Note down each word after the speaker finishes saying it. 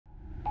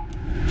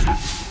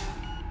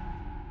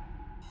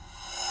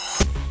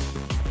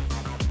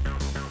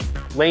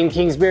Lane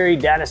Kingsbery,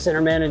 Data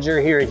Center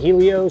Manager here at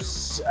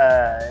Helios.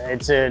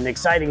 It's an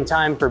exciting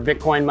time for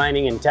Bitcoin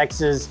mining in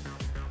Texas.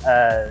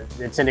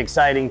 It's an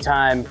exciting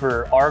time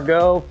for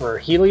Argo, for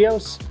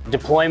Helios.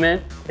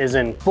 Deployment is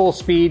in full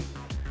speed.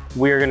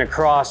 We're going to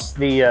cross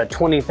the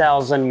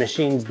 20,000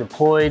 machines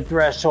deployed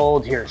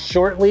threshold here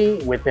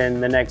shortly, within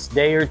the next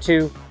day or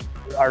two.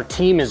 Our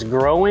team is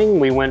growing.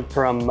 We went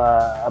from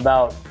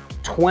about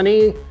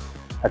 20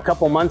 a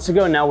couple months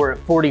ago. Now we're at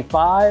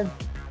 45.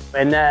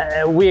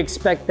 And we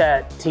expect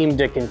that team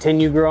to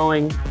continue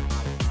growing.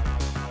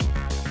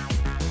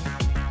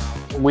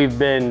 We've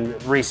been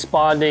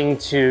responding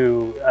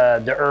to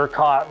the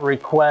ERCOT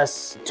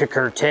requests to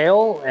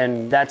curtail,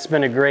 and that's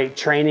been a great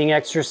training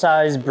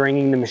exercise,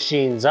 bringing the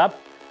machines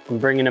up and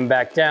bringing them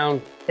back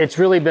down. It's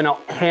really been a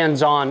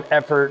hands-on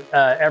effort.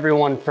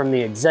 Everyone from the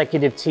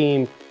executive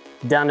team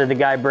down to the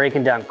guy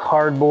breaking down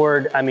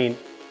cardboard. I mean,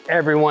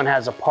 everyone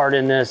has a part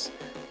in this,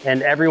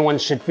 and everyone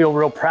should feel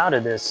real proud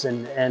of this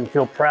and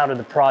feel proud of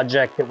the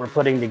project that we're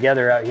putting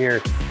together out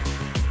here.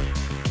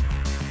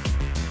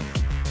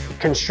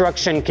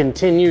 Construction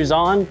continues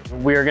on.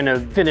 We're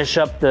gonna finish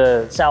up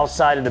the south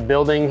side of the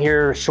building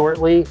here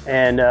shortly.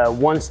 And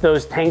once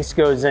those tanks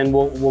goes in,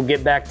 we'll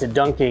get back to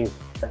dunking.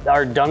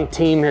 Our dunk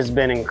team has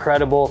been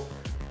incredible.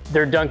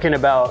 They're dunking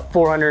about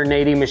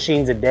 480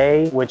 machines a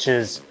day, which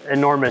is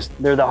enormous.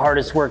 They're the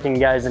hardest working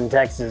guys in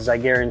Texas, I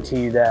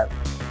guarantee you that.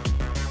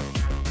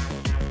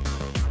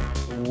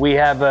 We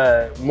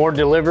have more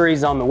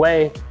deliveries on the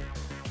way.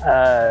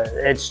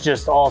 It's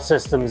just all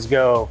systems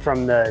go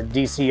from the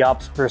DC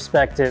ops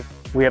perspective.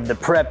 We have the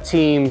prep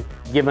team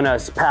giving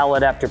us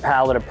pallet after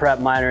pallet of prep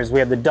miners. We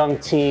have the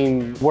dunk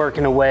team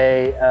working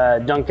away,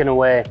 dunking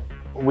away.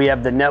 We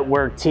have the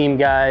network team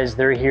guys.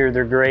 They're here,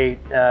 they're great.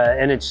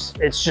 And it's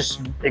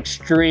just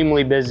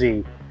extremely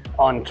busy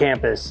on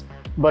campus,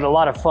 but a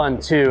lot of fun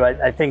too.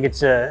 I think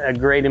it's a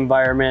great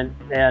environment,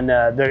 and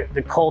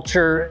the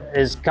culture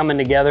is coming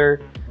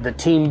together. The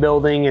team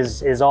building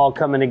is all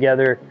coming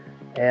together,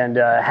 and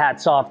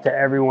hats off to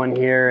everyone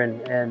here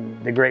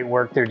and the great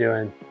work they're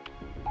doing.